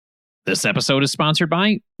This episode is sponsored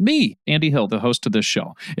by me, Andy Hill, the host of this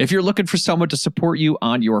show. If you're looking for someone to support you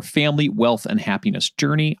on your family, wealth, and happiness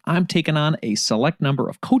journey, I'm taking on a select number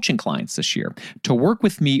of coaching clients this year. To work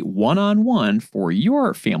with me one-on-one for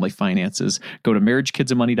your family finances, go to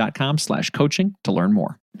marriagekidsandmoney.com/coaching to learn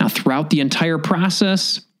more. Now, throughout the entire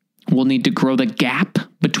process, we'll need to grow the gap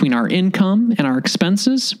between our income and our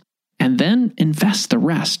expenses, and then invest the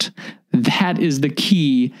rest. That is the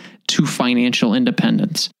key to financial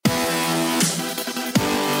independence.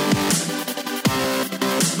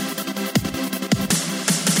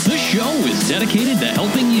 This show is dedicated to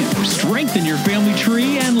helping you strengthen your family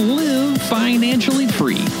tree and live financially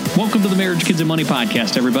free. Welcome to the Marriage, Kids, and Money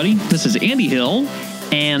podcast, everybody. This is Andy Hill,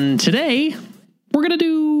 and today we're going to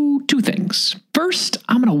do two things. First,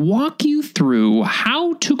 I'm going to walk you through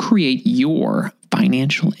how to create your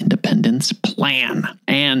financial independence plan.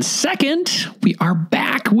 And second, we are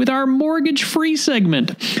back with our mortgage-free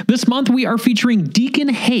segment. This month, we are featuring Deacon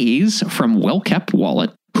Hayes from Well Kept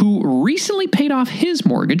Wallet, who recently paid off his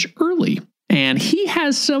mortgage early. And he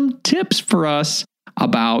has some tips for us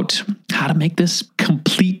about how to make this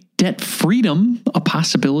complete debt freedom a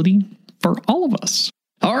possibility for all of us.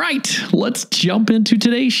 All right, let's jump into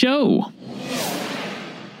today's show.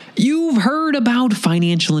 You've heard about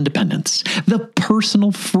financial independence, the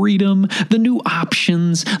personal freedom, the new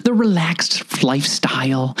options, the relaxed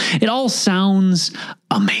lifestyle. It all sounds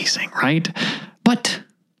amazing, right? But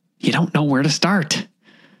you don't know where to start.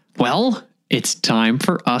 Well, it's time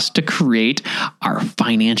for us to create our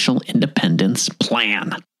financial independence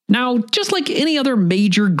plan. Now, just like any other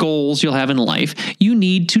major goals you'll have in life, you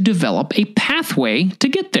need to develop a pathway to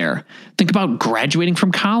get there. Think about graduating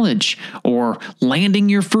from college, or landing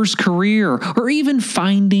your first career, or even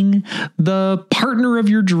finding the partner of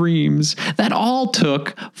your dreams. That all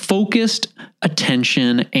took focused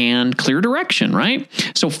attention and clear direction, right?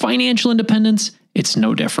 So financial independence, it's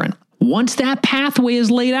no different. Once that pathway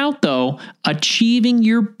is laid out, though, achieving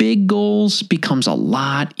your big goals becomes a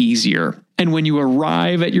lot easier. And when you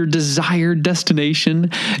arrive at your desired destination,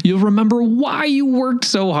 you'll remember why you worked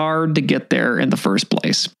so hard to get there in the first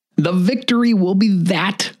place. The victory will be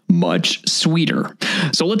that much sweeter.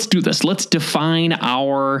 So let's do this. Let's define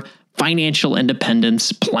our financial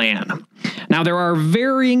independence plan. Now, there are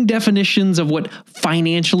varying definitions of what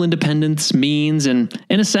financial independence means, and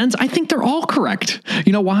in a sense, I think they're all correct.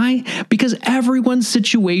 You know why? Because everyone's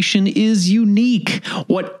situation is unique.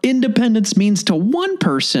 What independence means to one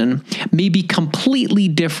person may be completely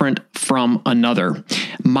different from another.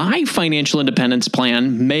 My financial independence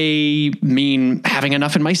plan may mean having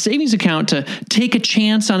enough in my savings account to take a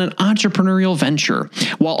chance on an entrepreneurial venture,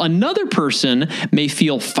 while another person may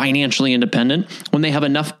feel financially independent when they have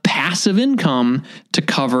enough passive income to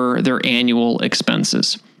cover their annual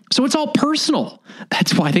expenses. So it's all personal.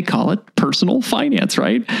 That's why they call it personal finance,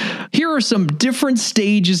 right? Here are some different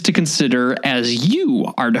stages to consider as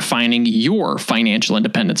you are defining your financial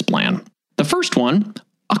independence plan. The first one,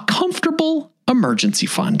 a comfortable emergency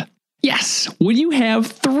fund. Yes, when you have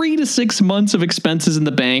 3 to 6 months of expenses in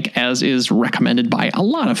the bank, as is recommended by a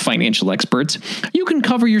lot of financial experts, you can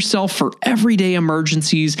cover yourself for everyday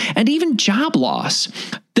emergencies and even job loss.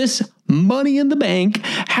 This money in the bank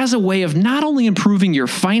has a way of not only improving your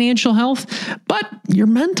financial health, but your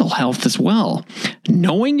mental health as well.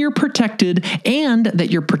 Knowing you're protected and that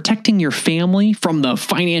you're protecting your family from the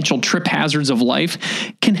financial trip hazards of life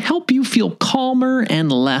can help you feel calmer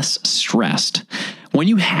and less stressed. When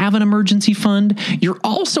you have an emergency fund, you're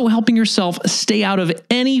also helping yourself stay out of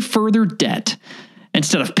any further debt.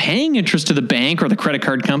 Instead of paying interest to the bank or the credit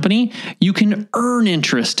card company, you can earn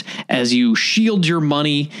interest as you shield your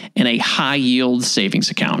money in a high-yield savings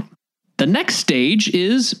account. The next stage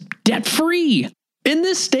is debt-free. In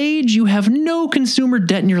this stage, you have no consumer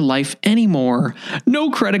debt in your life anymore. No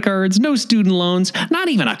credit cards, no student loans, not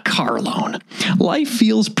even a car loan. Life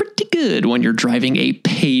feels pretty good when you're driving a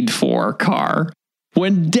paid-for car.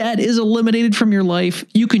 When debt is eliminated from your life,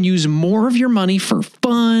 you can use more of your money for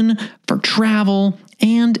fun, for travel,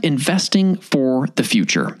 and investing for the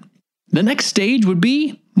future. The next stage would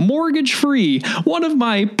be mortgage-free, one of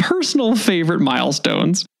my personal favorite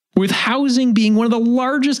milestones. With housing being one of the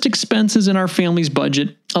largest expenses in our family's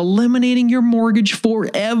budget, eliminating your mortgage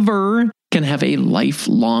forever can have a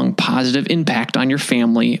lifelong positive impact on your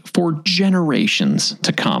family for generations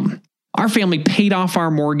to come. Our family paid off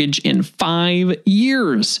our mortgage in 5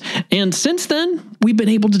 years. And since then, we've been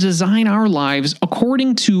able to design our lives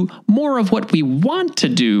according to more of what we want to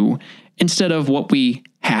do instead of what we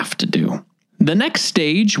have to do. The next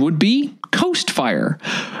stage would be Coast Fire.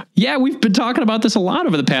 Yeah, we've been talking about this a lot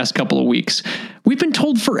over the past couple of weeks. We've been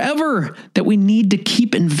told forever that we need to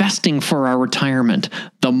keep investing for our retirement.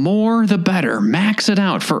 The more, the better. Max it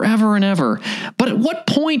out forever and ever. But at what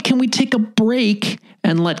point can we take a break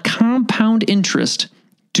and let compound interest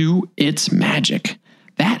do its magic?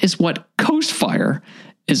 That is what Coast Fire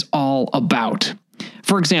is all about.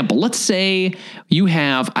 For example, let's say you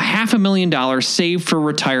have $500,000 saved for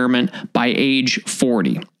retirement by age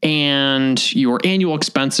 40 and your annual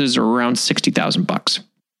expenses are around $60,000.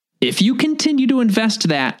 If you continue to invest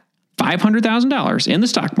that $500,000 in the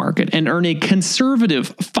stock market and earn a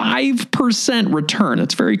conservative 5% return,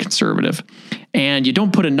 that's very conservative, and you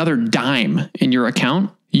don't put another dime in your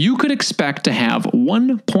account, you could expect to have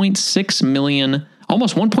 $1.6 million,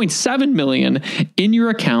 almost $1.7 million in your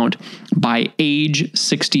account by age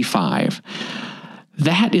 65.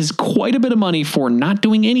 That is quite a bit of money for not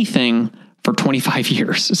doing anything for 25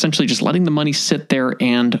 years, essentially just letting the money sit there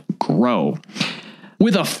and grow.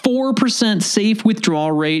 With a 4% safe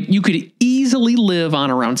withdrawal rate, you could easily live on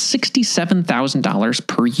around $67,000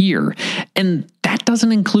 per year. And that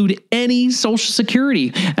doesn't include any Social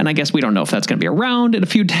Security. And I guess we don't know if that's going to be around in a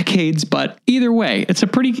few decades, but either way, it's a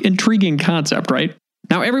pretty intriguing concept, right?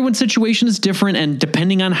 Now, everyone's situation is different, and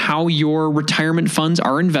depending on how your retirement funds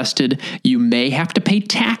are invested, you may have to pay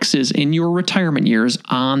taxes in your retirement years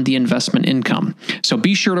on the investment income. So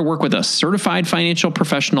be sure to work with a certified financial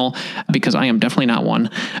professional, because I am definitely not one.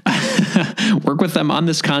 Work with them on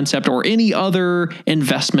this concept or any other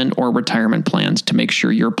investment or retirement plans to make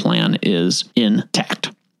sure your plan is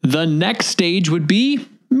intact. The next stage would be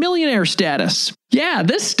millionaire status. Yeah,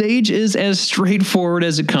 this stage is as straightforward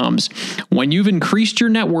as it comes. When you've increased your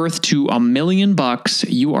net worth to $1 million,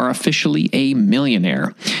 you are officially a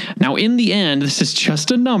millionaire. Now, in the end, this is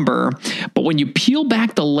just a number, but when you peel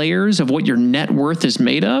back the layers of what your net worth is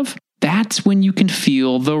made of, that's when you can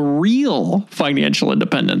feel the real financial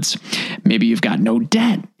independence. Maybe you've got no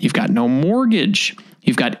debt, you've got no mortgage,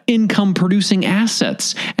 you've got income-producing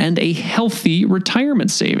assets, and a healthy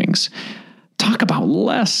retirement savings. Talk about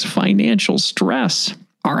less financial stress.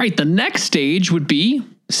 All right, the next stage would be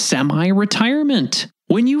semi-retirement.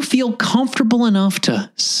 When you feel comfortable enough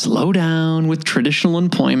to slow down with traditional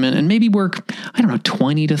employment and maybe work,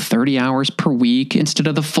 20 to 30 hours per week instead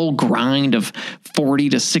of the full grind of 40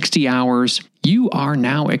 to 60 hours, you are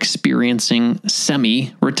now experiencing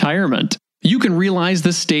semi-retirement. You can realize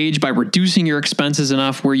this stage by reducing your expenses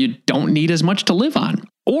enough where you don't need as much to live on.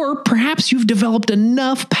 Or perhaps you've developed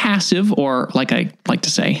enough passive, or like I like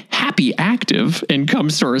to say, happy active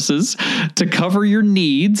income sources to cover your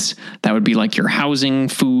needs. That would be like your housing,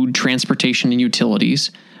 food, transportation, and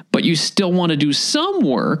utilities. But you still want to do some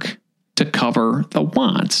work to cover the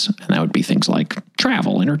wants. And that would be things like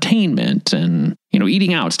travel, entertainment, and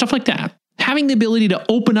eating out, stuff like that. Having the ability to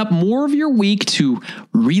open up more of your week to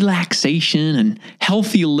relaxation and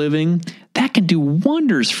healthy living, that can do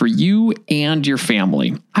wonders for you and your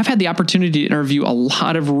family. I've had the opportunity to interview a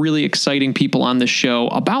lot of really exciting people on this show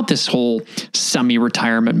about this whole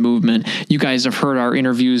semi-retirement movement. You guys have heard our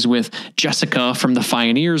interviews with Jessica from the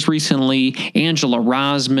Pioneers recently, Angela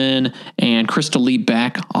Rosman, and Crystal Lee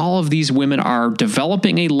Beck. All of these women are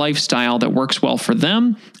developing a lifestyle that works well for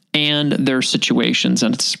them and their situations,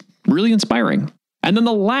 and it's really inspiring. And then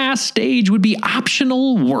the last stage would be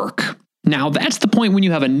optional work. Now, that's the point when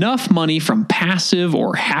you have enough money from passive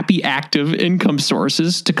or happy active income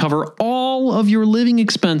sources to cover all of your living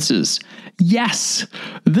expenses. Yes,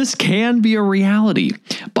 this can be a reality,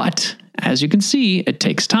 but as you can see, it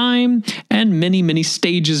takes time and many, many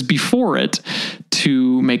stages before it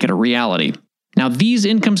to make it a reality. Now, these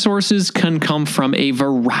income sources can come from a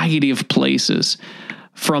variety of places.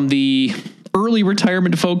 From the early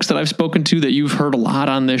retirement folks that I've spoken to that you've heard a lot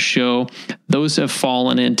on this show, those have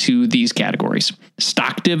fallen into these categories: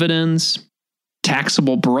 stock dividends,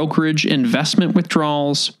 taxable brokerage investment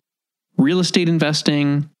withdrawals, real estate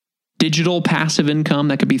investing, digital passive income.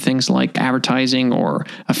 That could be things like advertising or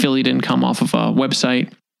affiliate income off of a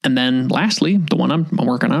website. And then lastly, the one I'm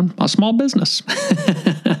working on, a small business.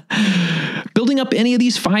 Building up any of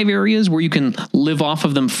these 5 areas where you can live off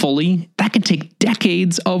of them fully, that can take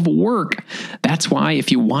decades of work. That's why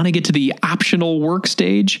if you want to get to the optional work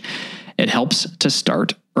stage, it helps to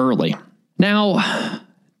start early. Now,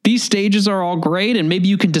 these stages are all great, and maybe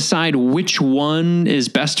you can decide which one is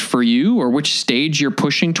best for you or which stage you're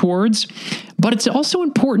pushing towards. But it's also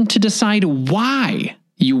important to decide why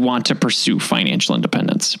you want to pursue financial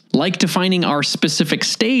independence. Like defining our specific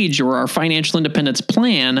stage or our financial independence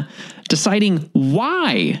plan, deciding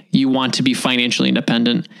why you want to be financially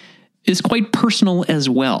independent is quite personal as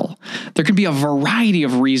well. There can be a variety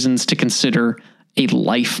of reasons to consider a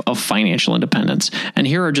life of financial independence, and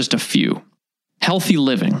here are just a few. Healthy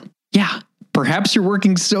living. Yeah, perhaps you're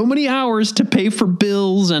working so many hours to pay for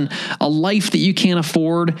bills and a life that you can't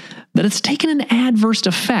afford that it's taken an adverse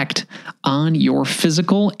effect on your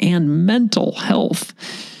physical and mental health.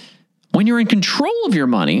 When you're in control of your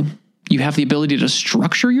money, you have the ability to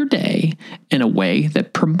structure your day in a way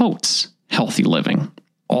that promotes healthy living.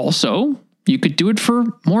 Also, you could do it for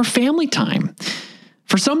more family time.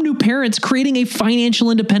 For some new parents, creating a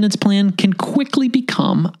financial independence plan can quickly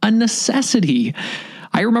become a necessity.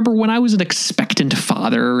 I remember when I was an expectant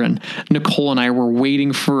father and Nicole and I were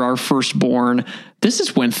waiting for our firstborn, this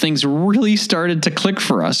is when things really started to click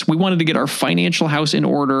for us. We wanted to get our financial house in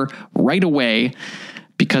order right away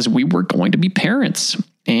because we were going to be parents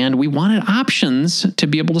and we wanted options to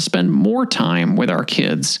be able to spend more time with our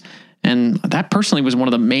kids. And that personally was one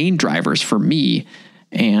of the main drivers for me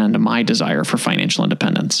and my desire for financial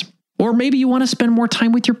independence. Or maybe you want to spend more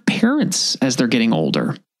time with your parents as they're getting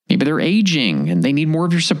older. Maybe they're aging and they need more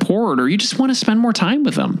of your support, or you just want to spend more time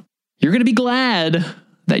with them. You're going to be glad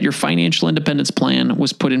that your financial independence plan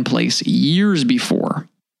was put in place years before.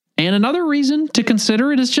 And another reason to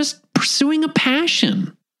consider it is just pursuing a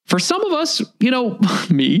passion. For some of us,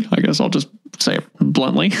 me, I guess I'll just say it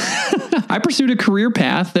bluntly, I pursued a career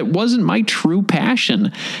path that wasn't my true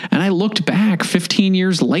passion. And I looked back 15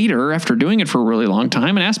 years later after doing it for a really long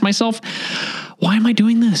time and asked myself, why am I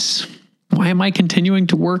doing this? Why am I continuing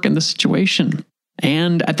to work in this situation?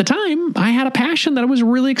 And at the time, I had a passion that I was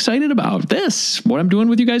really excited about. What I'm doing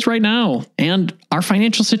with you guys right now. And our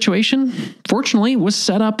financial situation, fortunately, was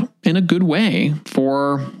set up in a good way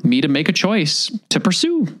for me to make a choice to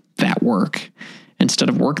pursue that work instead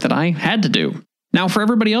of work that I had to do. Now, for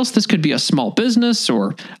everybody else, this could be a small business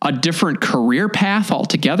or a different career path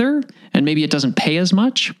altogether, and maybe it doesn't pay as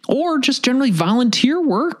much, or just generally volunteer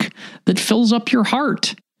work that fills up your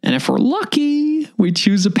heart. And if we're lucky, we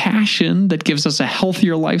choose a passion that gives us a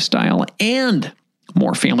healthier lifestyle and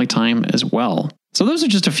more family time as well. So those are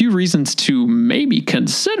just a few reasons to maybe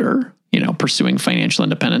consider, pursuing financial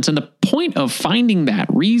independence. And the point of finding that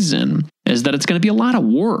reason is that it's going to be a lot of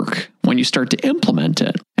work when you start to implement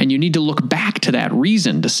it. And you need to look back to that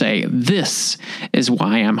reason to say, this is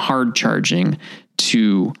why I'm hard charging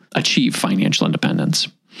to achieve financial independence.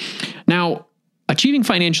 Now, achieving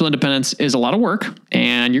financial independence is a lot of work,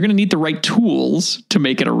 and you're going to need the right tools to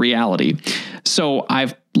make it a reality. So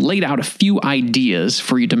I've laid out a few ideas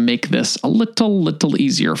for you to make this a little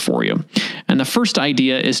easier for you. And the first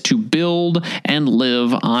idea is to build and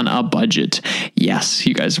live on a budget. Yes,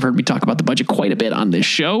 you guys have heard me talk about the budget quite a bit on this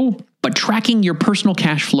show, but tracking your personal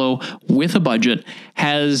cash flow with a budget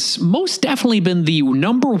has most definitely been the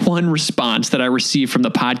number one response that I receive from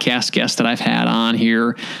the podcast guests that I've had on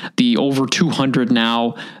here, the over 200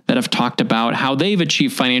 now that have talked about how they've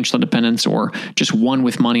achieved financial independence or just won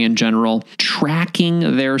with money in general.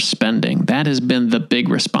 Tracking their spending. That has been the big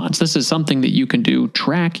response. This is something that you can do.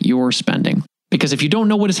 Track your spending. Because if you don't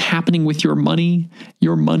know what is happening with your money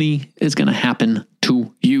is going to happen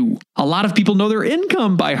to you. A lot of people know their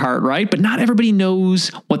income by heart, right? But not everybody knows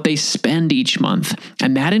what they spend each month.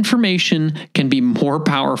 And that information can be more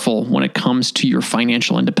powerful when it comes to your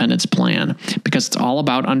financial independence plan, because it's all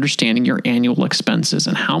about understanding your annual expenses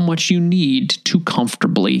and how much you need to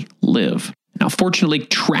comfortably live. Now, fortunately,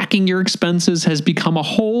 tracking your expenses has become a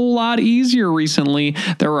whole lot easier recently.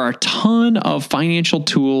 There are a ton of financial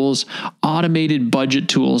tools, automated budget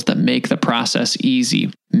tools that make the process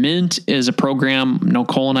easy. Mint is a program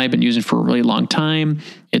Nicole and I have been using for a really long time.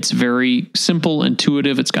 It's very simple,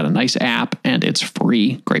 intuitive. It's got a nice app and it's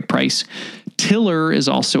free. Great price. Tiller is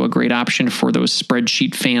also a great option for those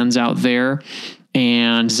spreadsheet fans out there.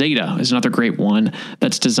 And Zeta is another great one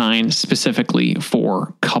that's designed specifically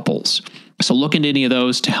for couples. So look into any of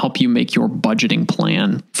those to help you make your budgeting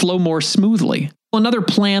plan flow more smoothly. Another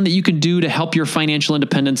plan that you can do to help your financial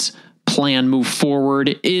independence plan move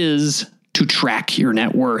forward is to track your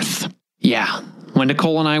net worth. Yeah, when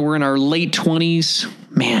Nicole and I were in our late 20s,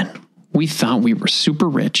 man, we thought we were super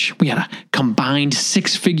rich. We had a combined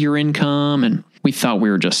 6-figure income and we thought we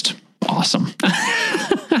were just awesome.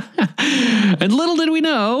 And little did we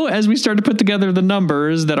know, as we started to put together the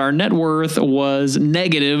numbers, that our net worth was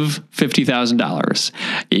negative $50,000.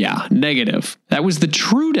 Yeah, negative. That was the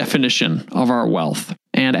true definition of our wealth.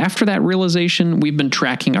 And after that realization, we've been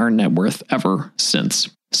tracking our net worth ever since.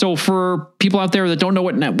 So for people out there that don't know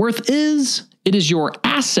what net worth is, It is your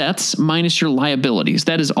assets minus your liabilities.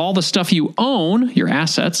 That is all the stuff you own, your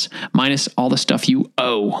assets, minus all the stuff you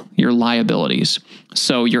owe, your liabilities.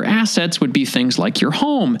 So your assets would be things like your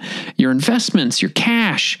home, your investments, your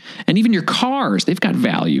cash, and even your cars. They've got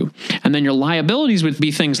value. And then your liabilities would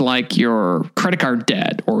be things like your credit card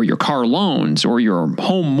debt or your car loans or your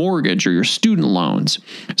home mortgage or your student loans.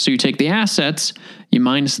 So you take the assets, you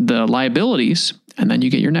minus the liabilities, and then you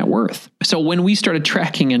get your net worth. So when we started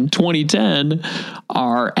tracking in 2010,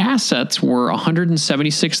 our assets were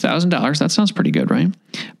 $176,000. That sounds pretty good, right?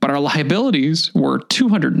 But our liabilities were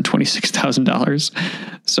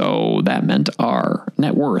 $226,000. So that meant our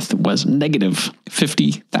net worth was negative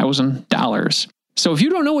 $50,000. So if you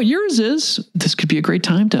don't know what yours is, this could be a great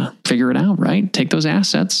time to figure it out, right? Take those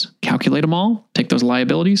assets, calculate them all, take those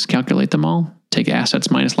liabilities, calculate them all. Take assets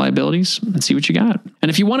minus liabilities and see what you got. And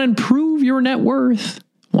if you want to improve your net worth,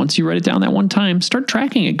 once you write it down that one time, start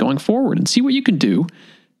tracking it going forward and see what you can do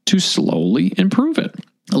to slowly improve it.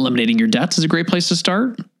 Eliminating your debts is a great place to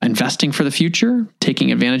start. Investing for the future,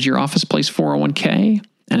 taking advantage of your office place 401k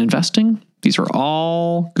and investing. These are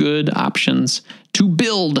all good options to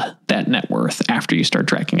build that net worth after you start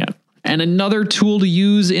tracking it. And another tool to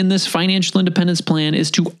use in this financial independence plan is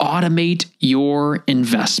to automate your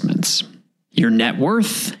investments. Your net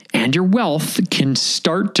worth and your wealth can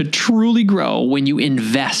start to truly grow when you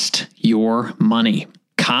invest your money.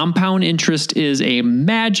 Compound interest is a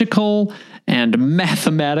magical and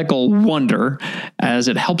mathematical wonder as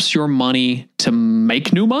it helps your money to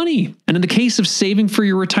make new money. And in the case of saving for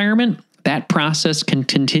your retirement, that process can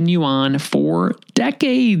continue on for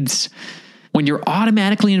decades. When you're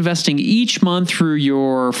automatically investing each month through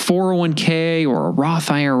your 401k or a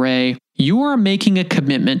Roth IRA, you are making a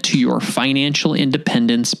commitment to your financial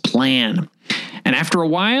independence plan. And after a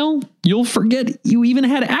while, you'll forget you even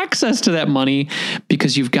had access to that money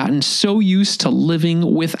because you've gotten so used to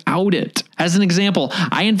living without it. As an example,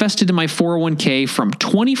 I invested in my 401k from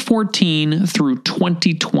 2014 through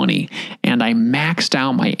 2020, and I maxed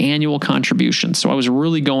out my annual contribution. So I was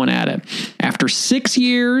really going at it. After 6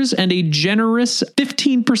 years and a generous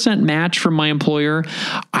 15% match from my employer,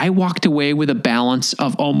 I walked away with a balance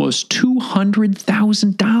of almost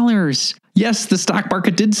 $200,000. Yes, the stock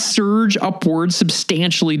market did surge upwards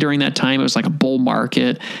substantially during that time. It was like a bull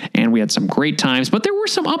market and we had some great times, but there were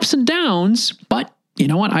some ups and downs. But you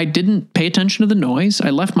know what? I didn't pay attention to the noise.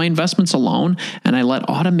 I left my investments alone and I let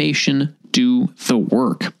automation do the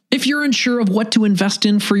work. If you're unsure of what to invest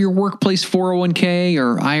in for your workplace 401k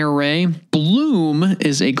or IRA, Bloom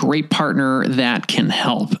is a great partner that can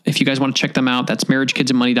help. If you guys want to check them out, that's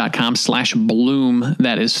marriagekidsandmoney.com/Bloom.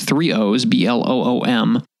 That is 3 O's,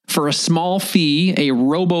 BLOOM. For a small fee, a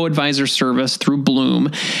robo-advisor service through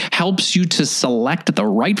Bloom helps you to select the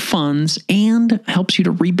right funds and helps you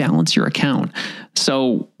to rebalance your account.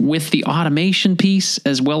 So with the automation piece,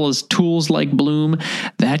 as well as tools like Bloom,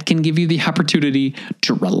 that can give you the opportunity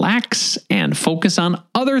to relax and focus on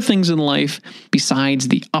other things in life besides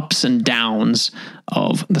the ups and downs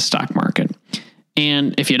of the stock market.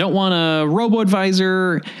 And if you don't want a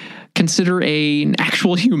robo-advisor, consider an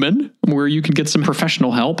actual human where you can get some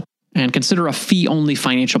professional help, and consider a fee-only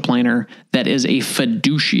financial planner that is a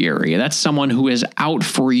fiduciary. That's someone who is out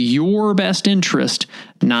for your best interest,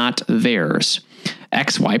 not theirs.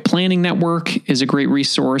 XY Planning Network is a great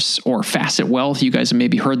resource, or Facet Wealth. You guys have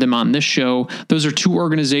maybe heard them on this show. Those are two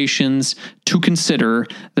organizations to consider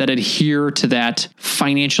that adhere to that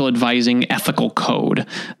financial advising ethical code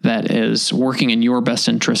that is working in your best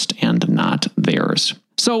interest and not theirs.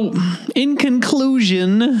 So, in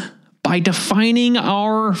conclusion, by defining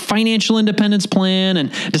our financial independence plan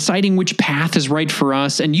and deciding which path is right for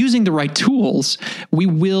us and using the right tools, we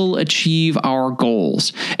will achieve our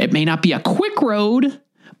goals. It may not be a quick road,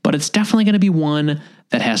 but it's definitely going to be one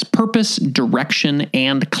that has purpose, direction,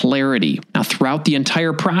 and clarity. Now, throughout the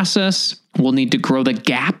entire process, we'll need to grow the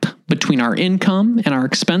gap between our income and our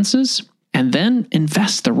expenses, and then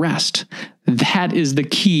invest the rest. That is the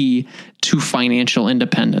key to financial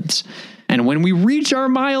independence. And when we reach our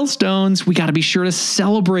milestones, we got to be sure to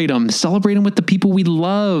celebrate them with the people we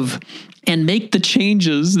love, and make the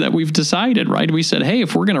changes that we've decided, right? We said, hey,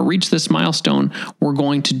 if we're going to reach this milestone, we're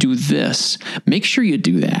going to do this. Make sure you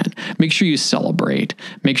do that. Make sure you celebrate.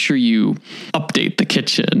 Make sure you update the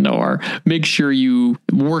kitchen, or make sure you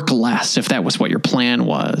work less if that was what your plan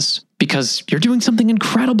was. Because you're doing something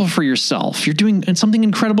incredible for yourself. You're doing something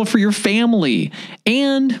incredible for your family.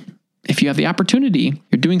 And if you have the opportunity,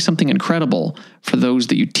 you're doing something incredible for those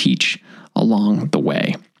that you teach along the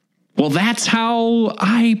way. Well, that's how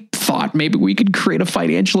I thought maybe we could create a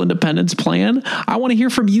financial independence plan. I want to hear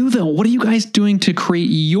from you, though. What are you guys doing to create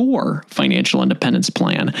your financial independence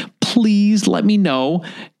plan? Please let me know.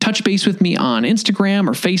 Touch base with me on Instagram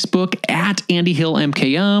or Facebook at Andy Hill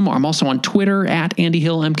MKM, or I'm also on Twitter at Andy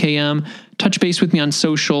Hill MKM. Touch base with me on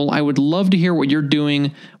social. I would love to hear what you're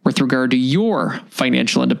doing with regard to your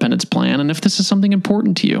financial independence plan, and if this is something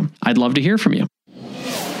important to you. I'd love to hear from you.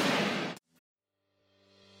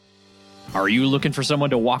 Are you looking for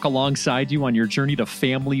someone to walk alongside you on your journey to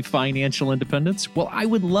family financial independence? Well, I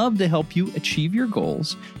would love to help you achieve your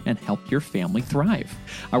goals and help your family thrive.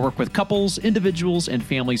 I work with couples, individuals, and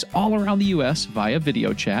families all around the U.S. via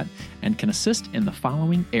video chat and can assist in the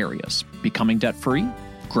following areas: becoming debt-free,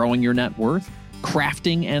 growing your net worth,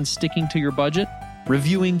 crafting and sticking to your budget,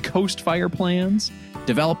 reviewing Coast Fire plans,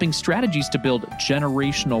 developing strategies to build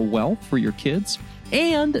generational wealth for your kids,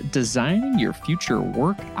 and designing your future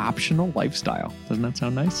work optional lifestyle. Doesn't that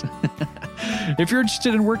sound nice? If you're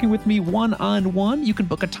interested in working with me one-on-one, you can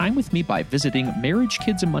book a time with me by visiting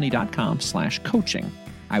marriagekidsandmoney.com/coaching.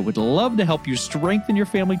 I would love to help you strengthen your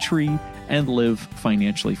family tree and live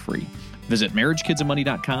financially free. Visit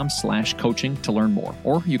marriagekidsandmoney.com/coaching to learn more,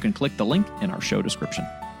 or you can click the link in our show description.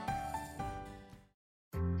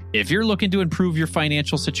 If you're looking to improve your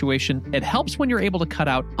financial situation, it helps when you're able to cut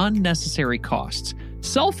out unnecessary costs.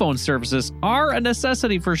 Cell phone services are a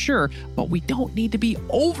necessity for sure, but we don't need to be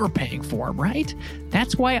overpaying for them, right?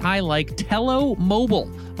 That's why I like Tello Mobile,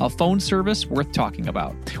 a phone service worth talking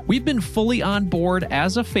about. We've been fully on board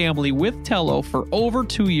as a family with Tello for over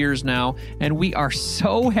 2 years now, and we are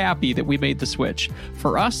so happy that we made the switch.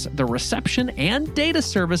 For us, the reception and data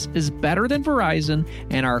service is better than Verizon,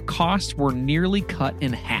 and our costs were nearly cut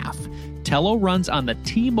in half. Tello runs on the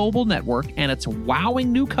T-Mobile network, and it's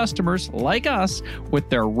wowing new customers like us with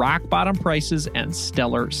their rock-bottom prices and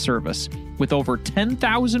stellar service. With over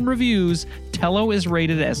 10,000 reviews, Tello is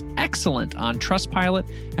rated as excellent on Trustpilot,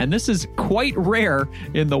 and this is quite rare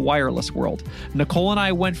in the wireless world. Nicole and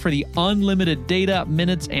I went for the unlimited data,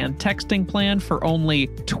 minutes, and texting plan for only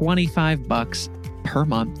 $25 per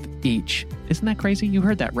month each. Isn't that crazy? You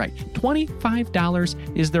heard that right. $25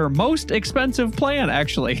 is their most expensive plan,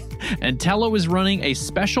 actually. And Tello is running a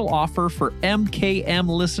special offer for MKM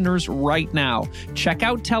listeners right now. Check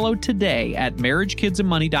out Tello today at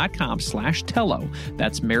marriagekidsandmoney.com/Tello.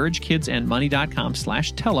 That's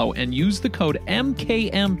marriagekidsandmoney.com/Tello, and use the code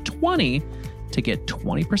MKM20 to get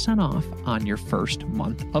 20% off on your first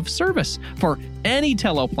month of service for any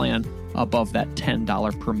Tello plan above that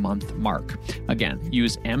 $10 per month mark. Again,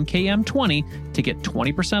 use MKM20 to get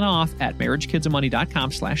 20% off at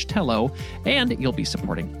marriagekidsandmoney.com/Tello, and you'll be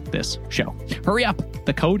supporting this show. Hurry up.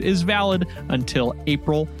 The code is valid until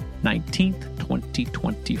April 19th,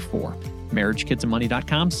 2024.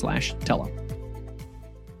 marriagekidsandmoney.com/Tello.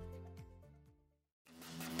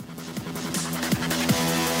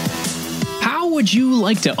 How would you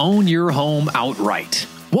like to own your home outright?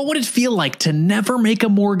 What would it feel like to never make a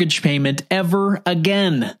mortgage payment ever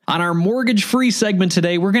again? On our mortgage-free segment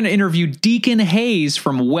today, we're going to interview Deacon Hayes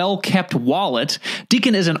from Well Kept Wallet.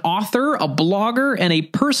 Deacon is an author, a blogger, and a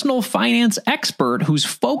personal finance expert who's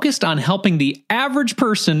focused on helping the average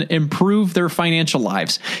person improve their financial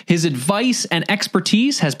lives. His advice and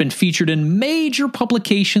expertise has been featured in major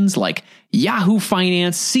publications like Yahoo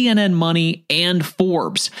Finance, CNN Money, and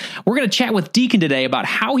Forbes. We're going to chat with Deacon today about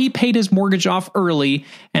how he paid his mortgage off early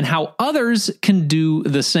and how others can do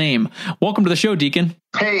the same. Welcome to the show, Deacon.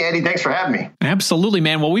 Hey, Eddie, thanks for having me. Absolutely,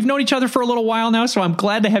 man. Well, we've known each other for a little while now, so I'm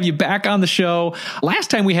glad to have you back on the show. Last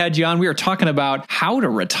time we had you on, we were talking about how to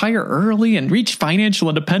retire early and reach financial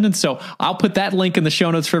independence, so I'll put that link in the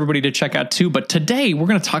show notes for everybody to check out too. But today, we're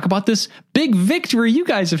going to talk about this big victory you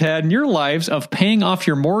guys have had in your lives of paying off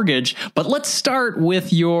your mortgage. But let's start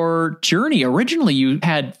with your journey. Originally, you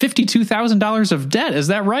had $52,000 of debt. Is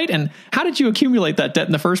that right? And how did you accumulate that debt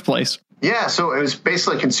in the first place? Yeah, so it was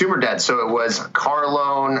basically consumer debt. So it was car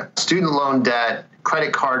loan, student loan debt,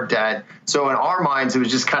 credit card debt. So in our minds, it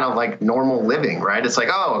was just kind of like normal living, right? It's like,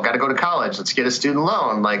 oh, I got to go to college. Let's get a student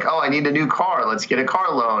loan. Like, oh, I need a new car. Let's get a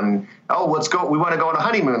car loan. Oh, let's go. We want to go on a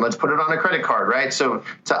honeymoon. Let's put it on a credit card, right? So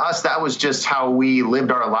to us, that was just how we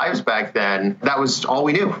lived our lives back then. That was all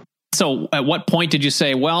we knew. So at what point did you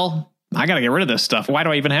say, well, I got to get rid of this stuff? Why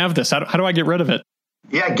do I even have this? How do I get rid of it?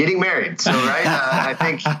 Yeah, getting married. So, right, I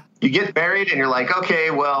think you get married and you're like,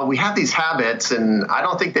 okay, well, we have these habits and I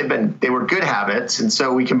don't think they were good habits. And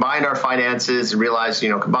so we combined our finances and realized,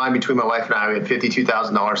 combined between my wife and I, we had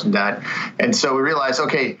 $52,000 in debt. And so we realized,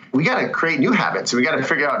 okay, we got to create new habits and we got to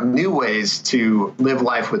figure out new ways to live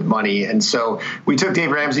life with money. And so we took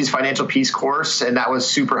Dave Ramsey's Financial Peace course, and that was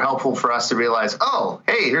super helpful for us to realize, oh,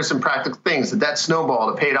 hey, here's some practical things, the debt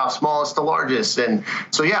snowball, to pay it off smallest to largest. And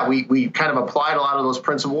so, yeah, we kind of applied a lot of those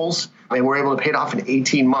principles and we're able to pay it off in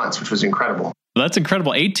 18 months, which was incredible. That's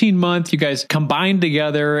incredible. 18 months, you guys combined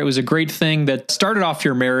together. It was a great thing that started off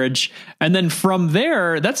your marriage. And then from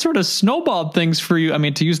there, that sort of snowballed things for you. I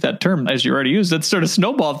mean, to use that term, as you already used, that sort of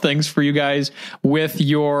snowballed things for you guys with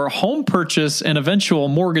your home purchase and eventual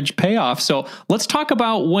mortgage payoff. So let's talk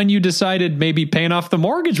about when you decided maybe paying off the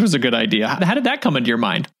mortgage was a good idea. How did that come into your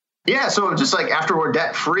mind? Yeah, so just like after we're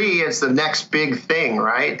debt free, it's the next big thing,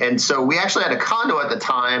 right? And so we actually had a condo at the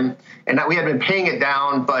time, and we had been paying it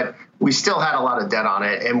down, but we still had a lot of debt on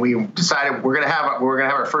it. And we decided we're gonna have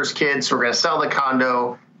our first kid, so we're gonna sell the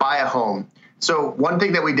condo, buy a home. So one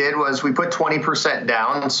thing that we did was we put 20%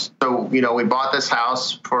 down. So, we bought this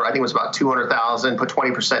house for, I think it was about $200,000, put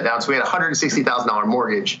 20% down. So we had a $160,000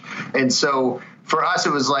 mortgage. And so for us,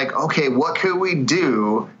 it was like, okay, what could we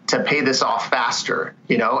do to pay this off faster?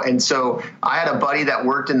 And so I had a buddy that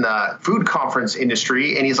worked in the food conference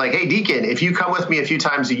industry, and he's like, hey, Deacon, if you come with me a few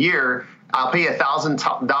times a year, I'll pay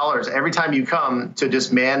 $1,000 every time you come to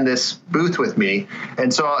just man this booth with me.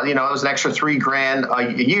 And so, it was an extra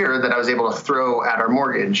 $3,000 a year that I was able to throw at our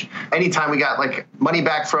mortgage. Anytime we got like money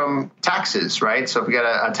back from taxes, right? So if we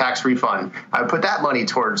got a tax refund, I would put that money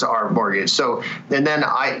towards our mortgage. So, and then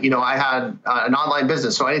I had an online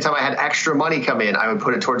business. So anytime I had extra money come in, I would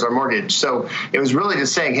put it towards our mortgage. So it was really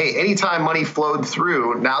just saying, hey, anytime money flowed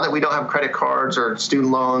through, now that we don't have credit cards or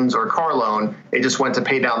student loans or car loan, it just went to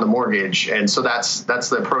pay down the mortgage. And so that's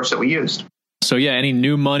the approach that we used. So yeah, any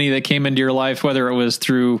new money that came into your life, whether it was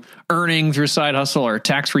through earning, through side hustle or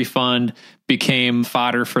tax refund, became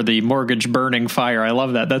fodder for the mortgage burning fire. I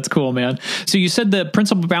love that. That's cool, man. So you said the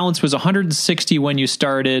principal balance was 160 when you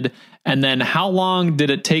started. And then how long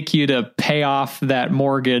did it take you to pay off that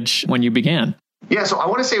mortgage when you began? Yeah, so I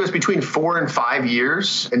want to say it was between 4 and 5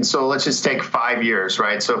 years. And so let's just take 5 years,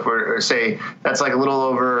 right? So if we're say that's like a little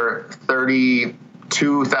over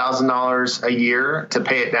 $32,000 a year to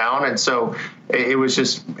pay it down. And so it was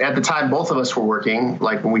just, at the time, both of us were working,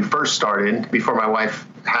 like when we first started, before my wife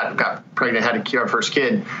got pregnant, had our first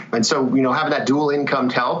kid. And so, having that dual income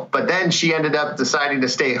to help. But then she ended up deciding to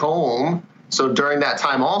stay home. So during that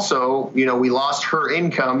time also, we lost her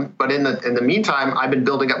income. But in the meantime, I've been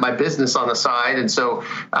building up my business on the side. And so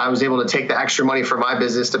I was able to take the extra money from my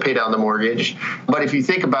business to pay down the mortgage. But if you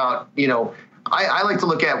think about, I like to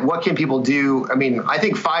look at what can people do. I mean, I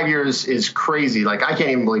think 5 years is crazy. Like, I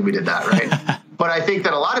can't even believe we did that, right? But I think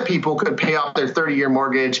that a lot of people could pay off their 30-year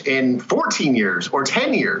mortgage in 14 years or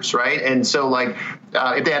 10 years, right? And so, like,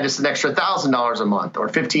 if they had just an extra $1,000 a month or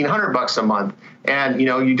 $1,500 a month, and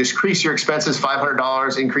you decrease your expenses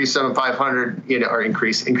 $500, increase them $500, or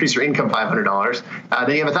increase your income $500,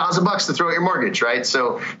 then you have $1,000 to throw at your mortgage, right?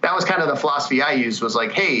 So that was kind of the philosophy I used, was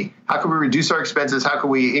like, hey, how can we reduce our expenses? How can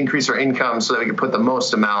we increase our income so that we can put the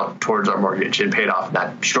most amount towards our mortgage and pay it off in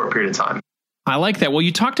that short period of time? I like that. Well,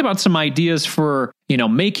 you talked about some ideas for,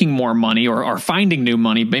 making more money or finding new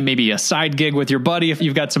money, maybe a side gig with your buddy if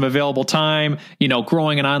you've got some available time,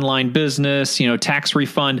 growing an online business, tax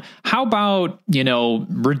refund. How about,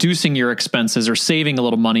 reducing your expenses or saving a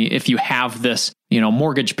little money if you have this,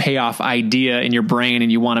 mortgage payoff idea in your brain and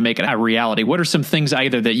you want to make it a reality? What are some things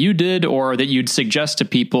either that you did or that you'd suggest to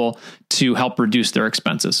people to help reduce their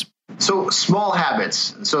expenses? So small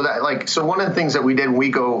habits. So one of the things that we did when we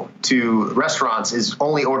go to restaurants is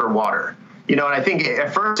only order water. And I think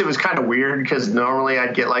at first it was kind of weird because normally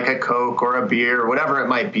I'd get like a Coke or a beer or whatever it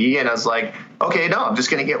might be. And I was like, okay, no, I'm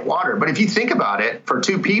just going to get water. But if you think about it, for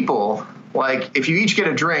two people, like if you each get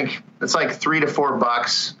a drink, it's like $3 to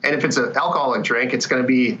 $4. And if it's an alcoholic drink, it's going to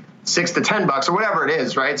be $6 to $10 or whatever it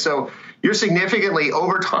is, right? So you're significantly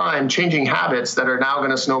over time changing habits that are now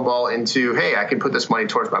going to snowball into, hey, I can put this money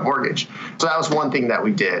towards my mortgage. So that was one thing that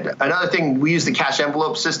we did. Another thing, we used the cash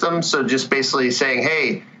envelope system. So just basically saying,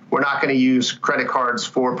 hey, we're not going to use credit cards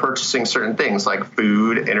for purchasing certain things like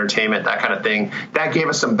food, entertainment, that kind of thing. That gave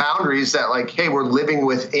us some boundaries that like, hey, we're living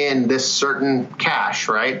within this certain cash,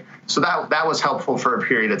 right? So that was helpful for a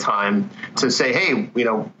period of time to say, hey,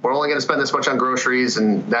 we're only going to spend this much on groceries,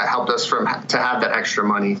 and that helped us to have that extra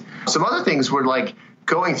money. Some other things were like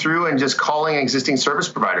going through and just calling existing service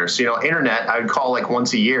providers. Internet, I would call like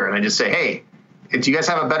once a year, and I just say, hey, do you guys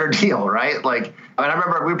have a better deal, right? Like, I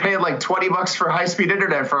remember we paid like $20 for high-speed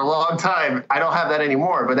internet for a long time. I don't have that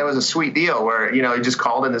anymore, but that was a sweet deal where, you just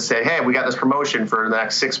called in to say, hey, we got this promotion for the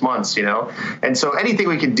next 6 months, And so anything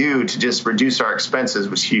we could do to just reduce our expenses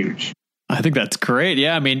was huge. I think that's great.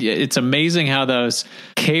 Yeah. I mean, it's amazing how those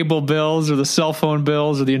cable bills or the cell phone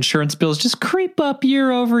bills or the insurance bills just creep up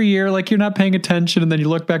year over year. Like you're not paying attention. And then you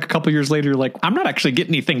look back a couple of years later, you're like, I'm not actually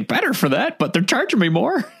getting anything better for that, but they're charging me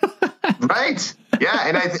more. Right. Yeah.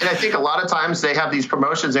 And I think a lot of times they have these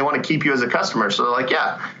promotions. They want to keep you as a customer. So they're like,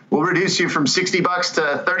 yeah, we'll reduce you from $60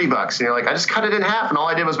 to $30. And you're like, I just cut it in half. And all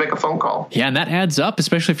I did was make a phone call. Yeah. And that adds up,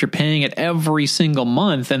 especially if you're paying it every single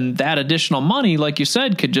month. And that additional money, like you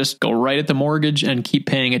said, could just go right at the mortgage and keep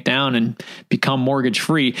paying it down and become mortgage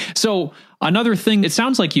free. So another thing it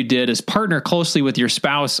sounds like you did is partner closely with your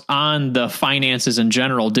spouse on the finances in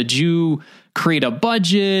general. Did you create a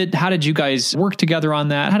budget? How did you guys work together on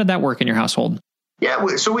that? How did that work in your household? Yeah,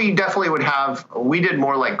 so we definitely we did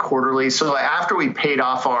more like quarterly. So after we paid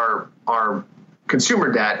off our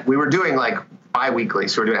consumer debt, we were doing like bi-weekly.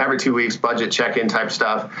 So we're doing every 2 weeks, budget check-in type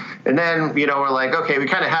stuff. And then, we're like, okay, we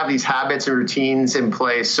kind of have these habits and routines in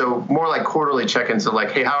place. So more like quarterly check-ins of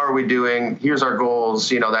like, hey, how are we doing? Here's our goals,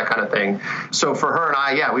 that kind of thing. So for her and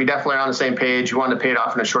I, yeah, we definitely are on the same page. We wanted to pay it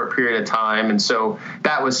off in a short period of time. And so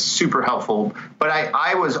that was super helpful. But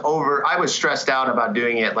I was stressed out about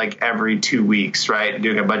doing it like every 2 weeks, right?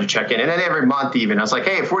 Doing a budget check-in. And then every month even. I was like,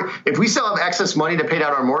 hey, if we still have excess money to pay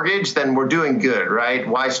down our mortgage, then we're doing good, right?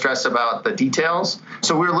 Why stress about the details?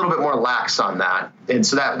 So we were a little bit more lax on that. And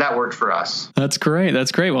so that worked for us. That's great.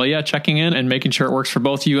 That's great. Well, yeah, checking in and making sure it works for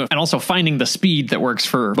both of you and also finding the speed that works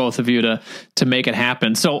for both of you to make it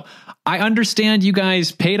happen. So I understand you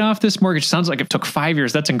guys paid off this mortgage. Sounds like it took 5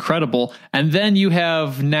 years. That's incredible. And then you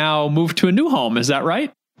have now moved to a new home. Is that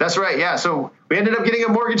right? That's right. Yeah. So we ended up getting a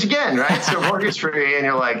mortgage again, right? So mortgage free. And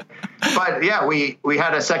you're like, but yeah, we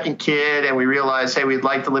had a second kid and we realized, hey, we'd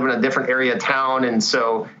like to live in a different area of town. And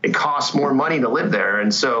so it costs more money to live there.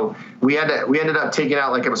 And so we ended up taking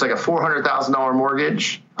out it was like a $400,000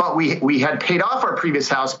 mortgage, but we had paid off our previous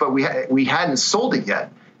house, but we hadn't sold it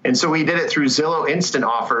yet. And so we did it through Zillow Instant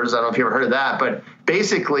Offers. I don't know if you ever heard of that, but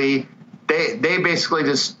basically they basically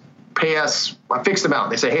just pay us a fixed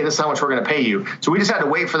amount. They say, hey, this is how much we're going to pay you. So we just had to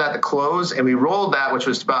wait for that to close. And we rolled that, which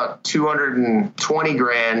was about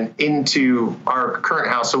 $220,000 into our current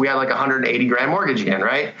house. So we had like $180,000 mortgage again,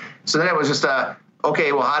 right? So then it was just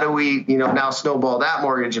okay, well, how do we, now snowball that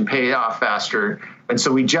mortgage and pay it off faster? And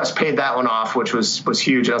so we just paid that one off, which was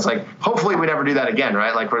huge. And I was like, hopefully we never do that again,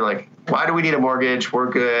 right? Like, we're like, why do we need a mortgage? We're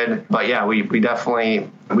good. But yeah, we definitely,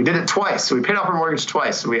 we did it twice. So we paid off our mortgage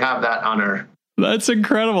twice. So we have that on our. That's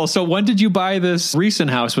incredible. So when did you buy this recent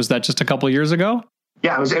house? Was that just a couple of years ago?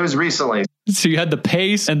 Yeah, it was recently. So you had the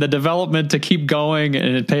pace and the development to keep going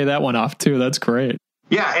and pay that one off too. That's great.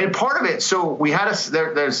 Yeah, and part of it, so we had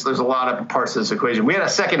there's a lot of parts of this equation. We had a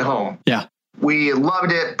second home. Yeah. We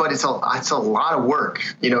loved it, but it's a lot of work.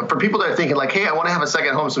 For people that are thinking like, hey, I want to have a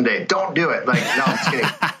second home someday. Don't do it. Like, no, I'm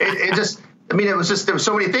just kidding. There was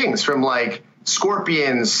so many things from like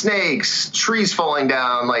scorpions, snakes, trees falling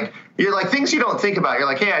down, like you're like things you don't think about. You're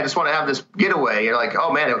like, hey, I just want to have this getaway. You're like,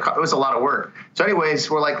 oh man, it was a lot of work. So anyways,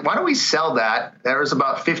 we're like, why don't we sell that? There was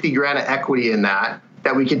about $50,000 of equity in that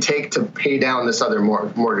we could take to pay down this other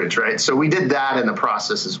mortgage, right? So we did that in the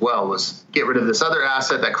process as well, was get rid of this other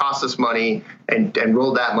asset that cost us money and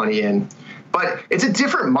rolled that money in. But it's a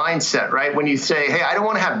different mindset, right? When you say, hey, I don't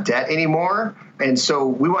want to have debt anymore. And so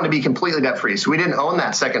we want to be completely debt free. So we didn't own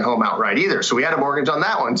that second home outright either. So we had a mortgage on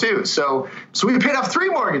that one too. So we paid off 3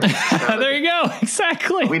 mortgages. There you go.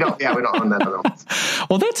 Exactly. We don't own that other one.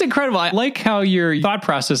 Well, that's incredible. I like how your thought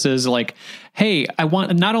process is like, hey, I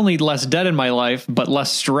want not only less debt in my life, but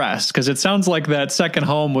less stress. Because it sounds like that second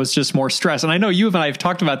home was just more stress. And I know you and I have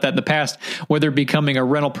talked about that in the past, whether becoming a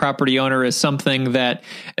rental property owner is something that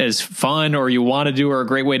is fun or you want to do or a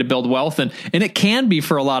great way to build wealth. And it can be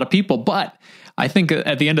for a lot of people. But I think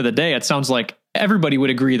at the end of the day, it sounds like everybody would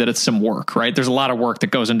agree that it's some work, right? There's a lot of work that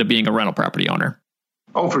goes into being a rental property owner.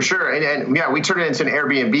 Oh, for sure. And yeah, we turned it into an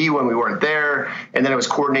Airbnb when we weren't there. And then it was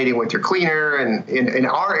coordinating with your cleaner. And in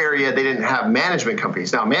our area, they didn't have management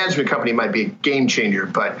companies. Now, management company might be a game changer.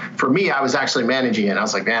 But for me, I was actually managing it. I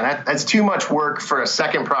was like, man, that's too much work for a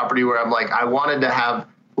second property where I'm like, I wanted to have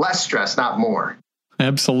less stress, not more.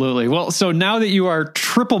 Absolutely. Well, so now that you are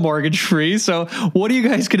triple mortgage free, so what are you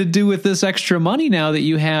guys going to do with this extra money now that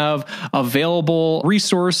you have available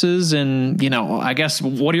resources? And, I guess,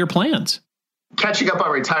 what are your plans? catching up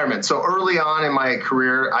on retirement. So early on in my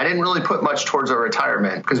career, I didn't really put much towards our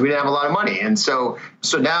retirement because we didn't have a lot of money. And so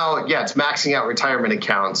now, it's maxing out retirement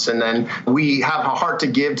accounts. And then we have a heart to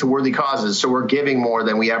give to worthy causes. So we're giving more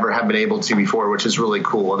than we ever have been able to before, which is really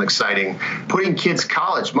cool and exciting. Putting kids'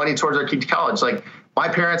 money towards our kids' college. Like, my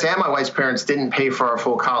parents and my wife's parents didn't pay for our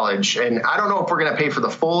full college, and I don't know if we're going to pay for the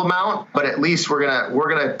full amount, but at least we're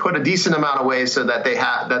gonna put a decent amount away so that they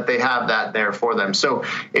have that there for them. So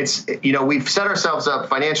it's, we've set ourselves up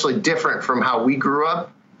financially different from how we grew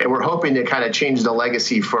up, and we're hoping to kind of change the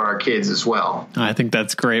legacy for our kids as well. I think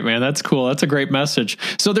that's great, man. That's cool. That's a great message.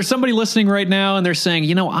 So there's somebody listening right now and they're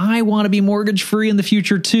saying, I want to be mortgage free in the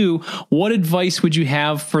future too. What advice would you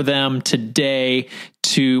have for them today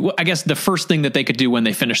I guess the first thing that they could do when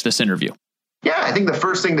they finish this interview? Yeah, I think the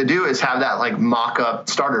first thing to do is have that like mock-up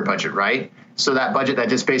starter budget, right? So that budget that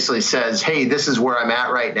just basically says, hey, this is where I'm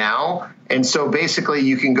at right now. And so basically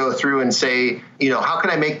you can go through and say, how can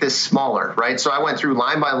I make this smaller, right? So I went through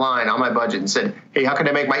line by line on my budget and said, hey, how can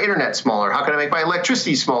I make my internet smaller? How can I make my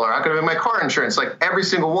electricity smaller? How can I make my car insurance? Like every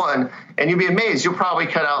single one. And you'd be amazed. You'll probably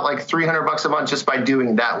cut out like $300 a month just by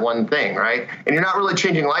doing that one thing, right? And you're not really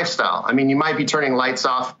changing lifestyle. I mean, you might be turning lights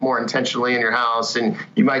off more intentionally in your house, and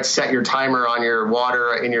you might set your timer on your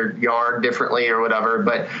water in your yard differently or whatever.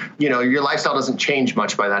 But, your lifestyle doesn't change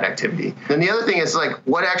much by that activity. Then the other thing is like,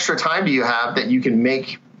 what extra time do you have that you can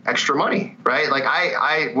make extra money, right? Like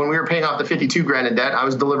I when we were paying off the $52,000 in debt, I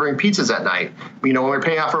was delivering pizzas at night. When we were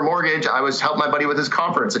paying off our mortgage, I was helping my buddy with his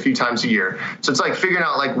conference a few times a year. So it's like figuring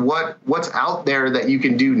out like what's out there that you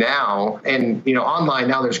can do now. And, online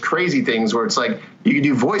now there's crazy things where it's like, you can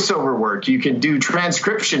do voiceover work, you can do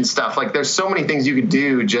transcription stuff. Like there's so many things you could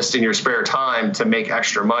do just in your spare time to make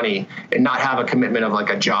extra money and not have a commitment of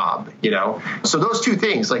like a job, So those two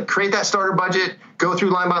things, like create that starter budget, go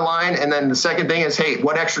through line by line. And then the second thing is, hey,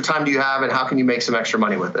 what extra time do you have and how can you make some extra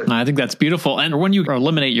money with it? I think that's beautiful. And when you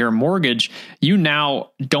eliminate your mortgage, you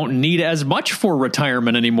now don't need as much for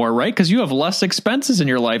retirement anymore, right? Because you have less expenses in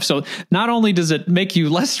your life. So not only does it make you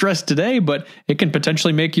less stressed today, but it can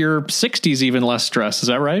potentially make your 60s even less stress. Is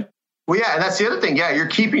that right? Well, yeah, and that's the other thing. Yeah, you're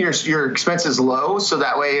keeping your expenses low, so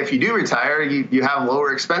that way if you do retire, you have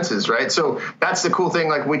lower expenses, right? So that's the cool thing.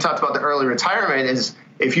 Like we talked about the early retirement is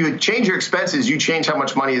if you change your expenses, you change how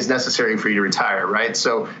much money is necessary for you to retire, right?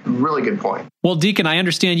 So really good point. Well, Deacon, I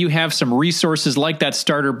understand you have some resources like that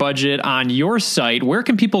starter budget on your site. Where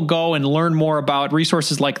can people go and learn more about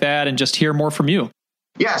resources like that and just hear more from you?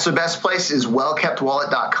 Yeah, so best place is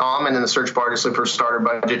wellkeptwallet.com, and in the search bar, just look for starter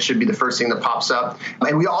budget, should be the first thing that pops up.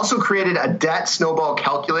 And we also created a debt snowball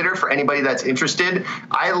calculator for anybody that's interested.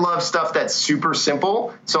 I love stuff that's super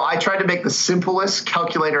simple, so I tried to make the simplest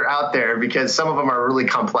calculator out there because some of them are really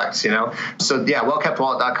complex, So yeah,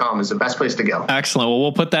 wellkeptwallet.com is the best place to go. Excellent. Well,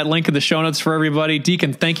 we'll put that link in the show notes for everybody.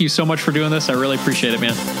 Deacon, thank you so much for doing this. I really appreciate it,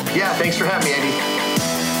 man. Yeah, thanks for having me, Andy.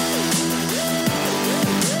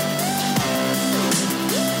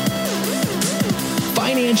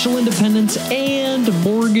 Financial independence and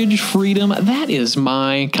mortgage freedom. That is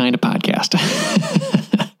my kind of podcast.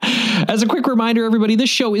 As a quick reminder, everybody, this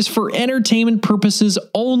show is for entertainment purposes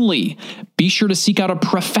only. Be sure to seek out a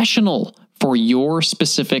professional for your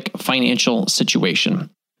specific financial situation.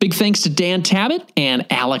 Big thanks to Dan Tabbitt and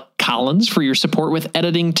Alec Collins for your support with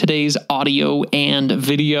editing today's audio and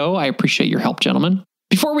video. I appreciate your help, gentlemen.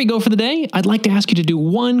 Before we go for the day, I'd like to ask you to do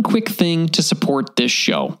one quick thing to support this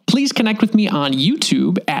show. Please connect with me on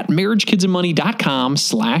YouTube at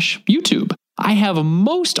marriagekidsandmoney.com/YouTube. I have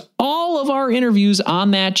most all of our interviews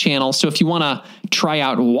on that channel, so if you want to try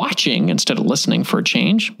out watching instead of listening for a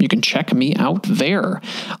change, you can check me out there.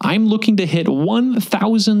 I'm looking to hit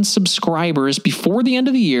 1,000 subscribers before the end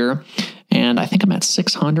of the year, and I think I'm at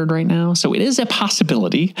 600 right now, so it is a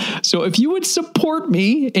possibility. So if you would support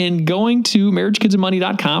me in going to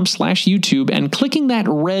marriagekidsandmoney.com/YouTube and clicking that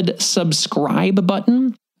red subscribe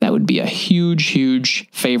button, that would be a huge, huge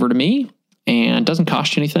favor to me. And doesn't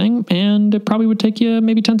cost you anything, and it probably would take you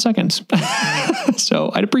maybe 10 seconds. So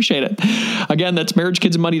I'd appreciate it. Again, that's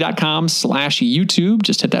marriagekidsandmoney.com/YouTube.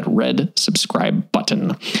 Just hit that red subscribe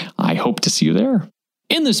button. I hope to see you there.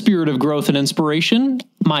 In the spirit of growth and inspiration,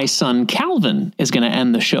 my son Calvin is going to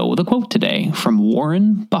end the show with a quote today from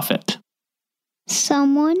Warren Buffett.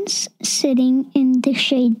 Someone's sitting in the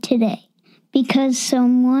shade today because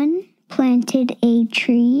someone planted a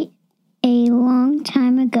tree a long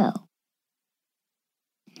time ago.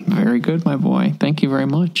 Very good, my boy. Thank you very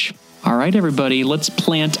much. All right, everybody, let's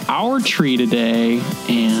plant our tree today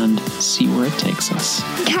and see where it takes us.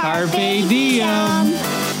 Carpe diem.